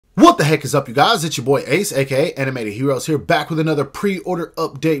What the heck is up, you guys? It's your boy Ace, aka Animated Heroes, here back with another pre-order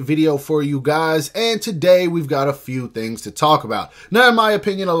update video for you guys. And today we've got a few things to talk about. Now, in my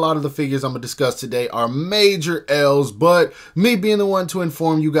opinion, a lot of the figures I'm going to discuss today are major L's, but me being the one to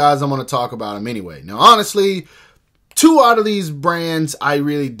inform you guys, I'm going to talk about them anyway. Now, honestly, two out of these brands I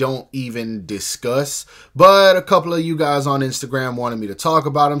really don't even discuss, but a couple of you guys on Instagram wanted me to talk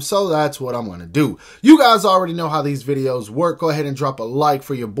about them, so that's what I'm going to do. You guys already know how these videos work. Go ahead and drop a like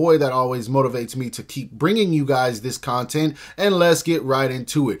for your boy. That always motivates me to keep bringing you guys this content, and let's get right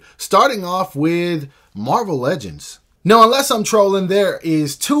into it. Starting off with Marvel Legends. Now, unless I'm trolling, there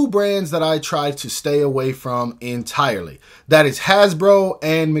is two brands that I try to stay away from entirely. That is Hasbro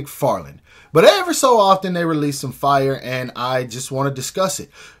and McFarlane. But ever so often they release some fire and I just want to discuss it.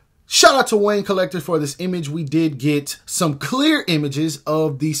 Shout out to Wayne Collector for this image. We did get some clear images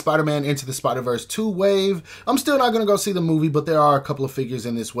of the Spider-Man Into the Spider-Verse 2 wave. I'm still not going to go see the movie, but there are a couple of figures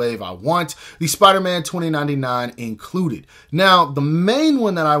in this wave I want. The Spider-Man 2099 included. Now, the main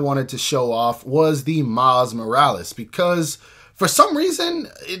one that I wanted to show off was the Miles Morales, because for some reason,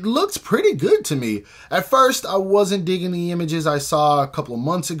 it looks pretty good to me. At first, I wasn't digging the images I saw a couple of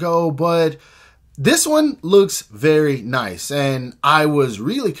months ago, but this one looks very nice, and I was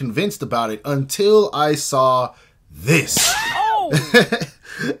really convinced about it until I saw this. Oh!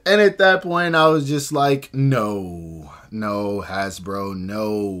 And at that point, I was just like, no, Hasbro,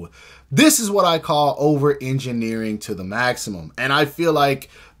 no. This is what I call over-engineering to the maximum, and I feel like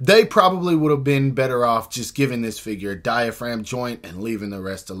they probably would have been better off just giving this figure a diaphragm joint and leaving the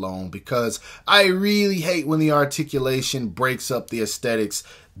rest alone, because I really hate when the articulation breaks up the aesthetics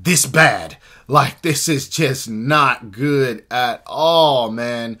this bad. Like, this is just not good at all,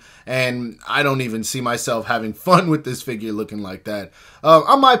 man. And I don't even see myself having fun with this figure looking like that.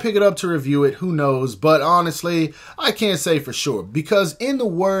 I might pick it up to review it, who knows? But honestly, I can't say for sure, because in the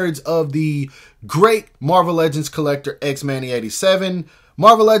words of the great Marvel Legends collector X-Manny87,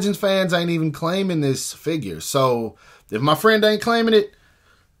 Marvel Legends fans ain't even claiming this figure. So if my friend ain't claiming it,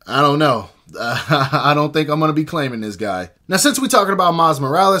 I don't know. I don't think I'm going to be claiming this guy. Now, since we're talking about Miles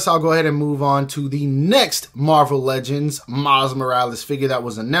Morales, I'll go ahead and move on to the next Marvel Legends Miles Morales figure that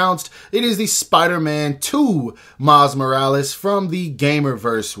was announced. It is the Spider-Man 2 Miles Morales from the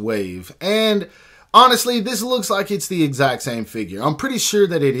Gamerverse wave. And honestly, this looks like it's the exact same figure. I'm pretty sure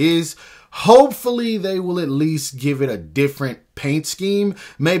that it is. Hopefully, they will at least give it a different paint scheme,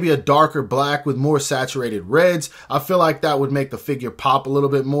 maybe a darker black with more saturated reds. I feel like that would make the figure pop a little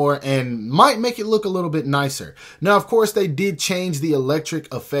bit more and might make it look a little bit nicer. Now, of course, they did change the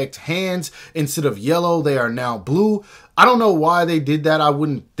electric effect hands. Instead of yellow, they are now blue. I don't know why they did that. I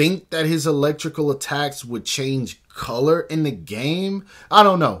wouldn't think that his electrical attacks would change color in the game. I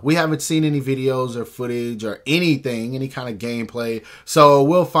don't know. We haven't seen any videos or footage or anything, any kind of gameplay, so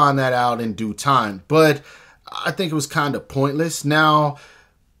we'll find that out in due time. But I think it was kind of pointless. Now,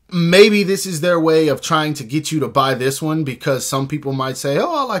 maybe this is their way of trying to get you to buy this one, because some people might say,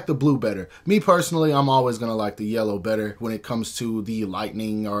 oh, I like the blue better. Me personally, I'm always going to like the yellow better when it comes to the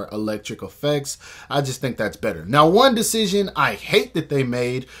lightning or electric effects. I just think that's better. Now, one decision I hate that they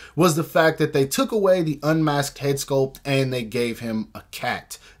made was the fact that they took away the unmasked head sculpt and they gave him a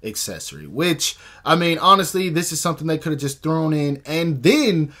cat accessory, which, I mean, honestly, this is something they could have just thrown in and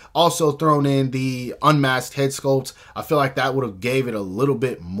then also thrown in the unmasked head sculpt. I feel like that would have gave it a little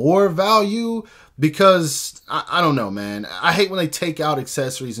bit more value, because I don't know, man. I hate when they take out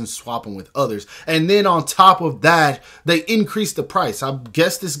accessories and swap them with others. And then on top of that, they increase the price. I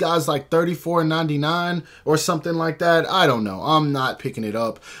guess this guy's like $34.99 or something like that. I don't know. I'm not picking it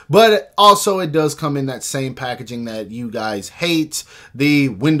up. But also, it does come in that same packaging that you guys hate, the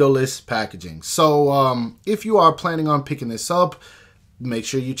windowless packaging. So if you are planning on picking this up, make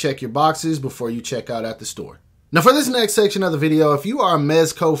sure you check your boxes before you check out at the store. Now, for this next section of the video, if you are a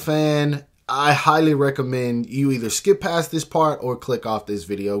Mezco fan, I highly recommend you either skip past this part or click off this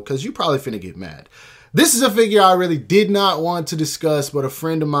video, because you probably finna get mad. This is a figure I really did not want to discuss, but a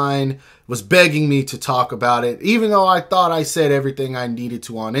friend of mine was begging me to talk about it, even though I thought I said everything I needed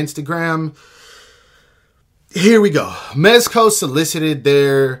to on Instagram. Here we go. Mezco solicited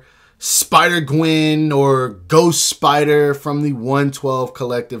their Spider-Gwen or Ghost Spider from the 112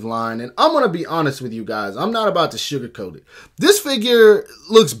 collective line, and I'm gonna be honest with you guys, I'm not about to sugarcoat it. This figure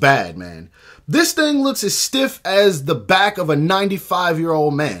looks bad, man. This thing looks as stiff as the back of a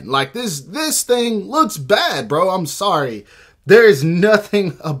 95-year-old man. Like, this thing looks bad, bro. I'm sorry. There is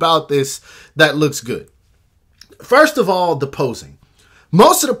nothing about this that looks good. First of all, the posing.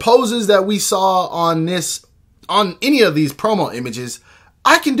 Most of the poses that we saw on any of these promo images,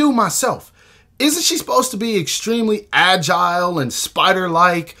 I can do myself. Isn't she supposed to be extremely agile and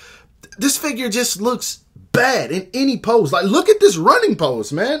spider-like? This figure just looks bad in any pose. Like, look at this running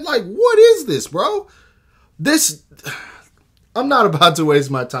pose, man. Like, what is this, bro? I'm not about to waste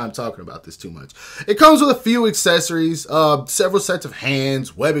my time talking about this too much. It comes with a few accessories, several sets of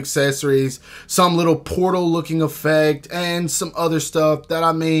hands, web accessories, some little portal looking effect, and some other stuff that,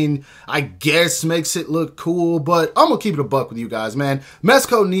 I mean, I guess makes it look cool, but I'm gonna keep it a buck with you guys, man.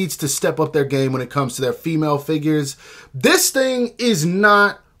 Mezco needs to step up their game when it comes to their female figures. This thing is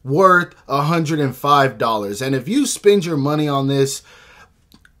not worth $105, and if you spend your money on this,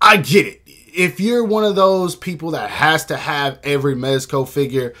 I get it. If you're one of those people that has to have every Mezco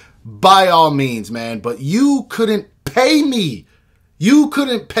figure, by all means, man. But you couldn't pay me. You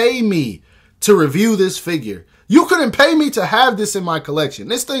couldn't pay me to review this figure. You couldn't pay me to have this in my collection.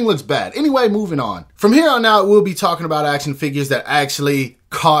 This thing looks bad. Anyway, moving on. From here on out, we'll be talking about action figures that actually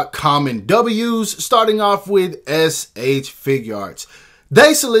caught common W's, starting off with SH Figuarts.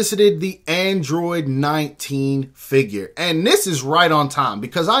 They solicited the Android 19 figure, and this is right on time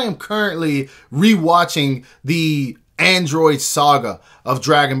because I am currently rewatching the Android saga of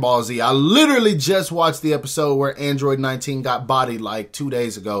Dragon Ball Z. I literally just watched the episode where Android 19 got bodied like 2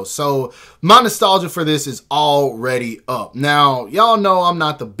 days ago. So my nostalgia for this is already up. Now, y'all know I'm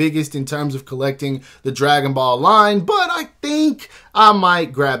not the biggest in terms of collecting the Dragon Ball line, but I think I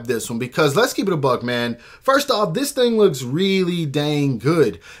might grab this one because let's keep it a buck, man. First off, this thing looks really dang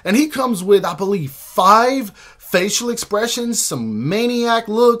good. And he comes with, I believe, 5 facial expressions, some maniac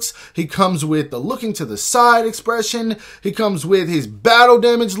looks. He comes with the looking to the side expression. He comes with his battle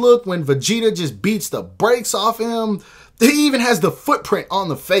damage look when Vegeta just beats the brakes off him. He even has the footprint on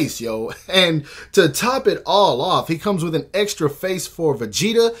the face, yo. And to top it all off, he comes with an extra face for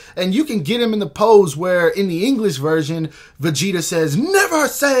Vegeta. And you can get him in the pose where in the English version, Vegeta says, "Never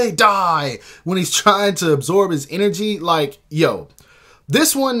say die," when he's trying to absorb his energy. Like, yo.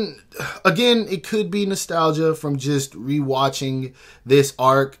 This one, again, it could be nostalgia from just rewatching this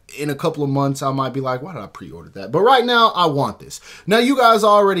arc. In a couple of months, I might be like, why did I pre-order that? But right now, I want this. Now, you guys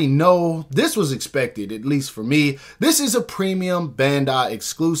already know this was expected, at least for me. This is a premium Bandai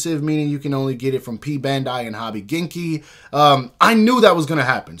exclusive, meaning you can only get it from P Bandai and Hobby Genki. I knew that was going to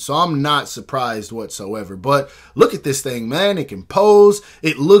happen, so I'm not surprised whatsoever. But look at this thing, man. It can pose.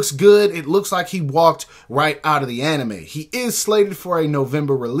 It looks good. It looks like he walked right out of the anime. He is slated for a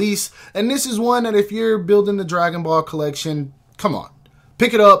November release, and this is one that if you're building the Dragon Ball collection, come on,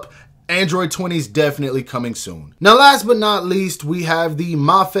 pick it up. Android 20 is definitely coming soon. Now, last but not least, we have the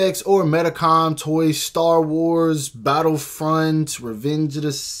Mafex or Metacom toy Star Wars, Battlefront, Revenge of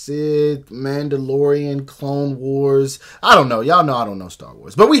the Sith, Mandalorian, Clone Wars. I don't know. Y'all know I don't know Star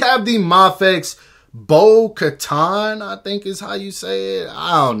Wars. But we have the Mafex Bo-Katan, I think is how you say it.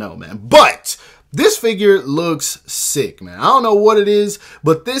 I don't know, man. But this figure looks sick, man. I don't know what it is,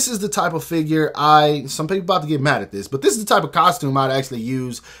 but this is the type of figure some people about to get mad at this, but this is the type of costume I'd actually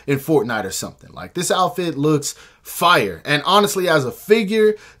use in Fortnite or something. Like, this outfit looks fire. And honestly, as a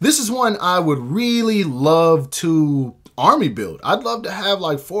figure, this is one I would really love to army build. I'd love to have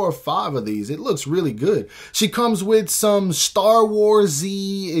like 4 or 5 of these. It looks really good. She comes with some Star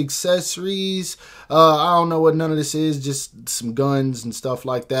Wars-y accessories. I don't know what none of this is, just some guns and stuff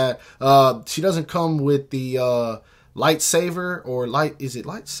like that. She doesn't come with the lightsaber or is it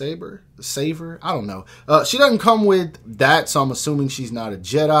lightsaber? Saber? I don't know. She doesn't come with that, so I'm assuming she's not a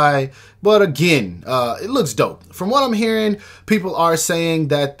Jedi. But again, it looks dope. From what I'm hearing, people are saying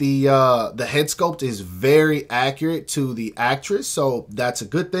that the head sculpt is very accurate to the actress, so that's a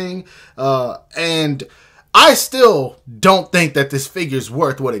good thing. And I still don't think that this figure is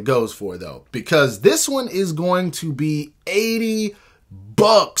worth what it goes for, though, because this one is going to be $80.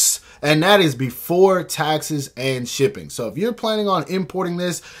 And that is before taxes and shipping. So if you're planning on importing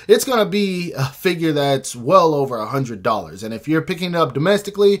this, it's going to be a figure that's well over $100. And if you're picking it up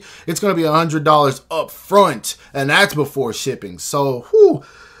domestically, it's going to be $100 up front. And that's before shipping. So, whew,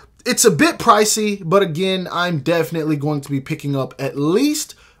 it's a bit pricey. But again, I'm definitely going to be picking up at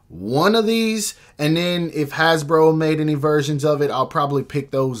least one of these, and then if Hasbro made any versions of it, I'll probably pick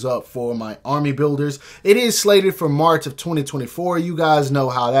those up for my army builders. It is slated for March of 2024. You guys know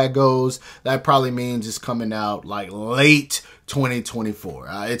how that goes. That probably means it's coming out like late 2024.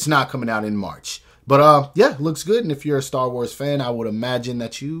 It's not coming out in March. But yeah, looks good. And if you're a Star Wars fan, I would imagine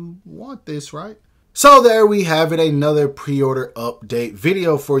that you want this, right? So there we have it, another pre-order update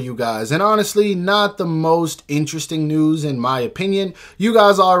video for you guys. And honestly, not the most interesting news in my opinion. You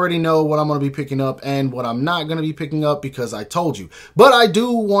guys already know what I'm going to be picking up and what I'm not going to be picking up because I told you. But I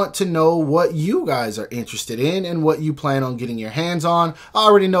do want to know what you guys are interested in and what you plan on getting your hands on. I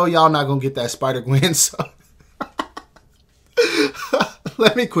already know y'all not going to get that spider-Gwen, so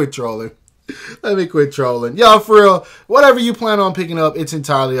let me quit trolling. Let me quit trolling. Y'all, for real, whatever you plan on picking up, it's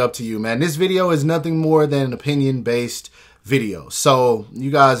entirely up to you, man. This video is nothing more than an opinion-based video. So, you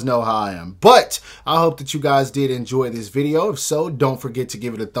guys know how I am. But, I hope that you guys did enjoy this video. If so, don't forget to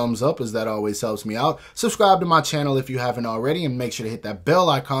give it a thumbs up, as that always helps me out. Subscribe to my channel if you haven't already, and make sure to hit that bell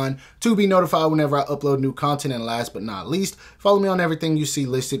icon to be notified whenever I upload new content. And last but not least, follow me on everything you see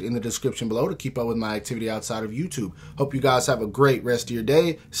listed in the description below to keep up with my activity outside of YouTube. Hope you guys have a great rest of your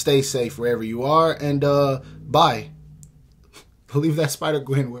day. Stay safe wherever you are, and bye. Leave that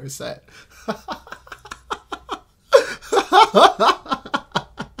spider-Gwen where it's at.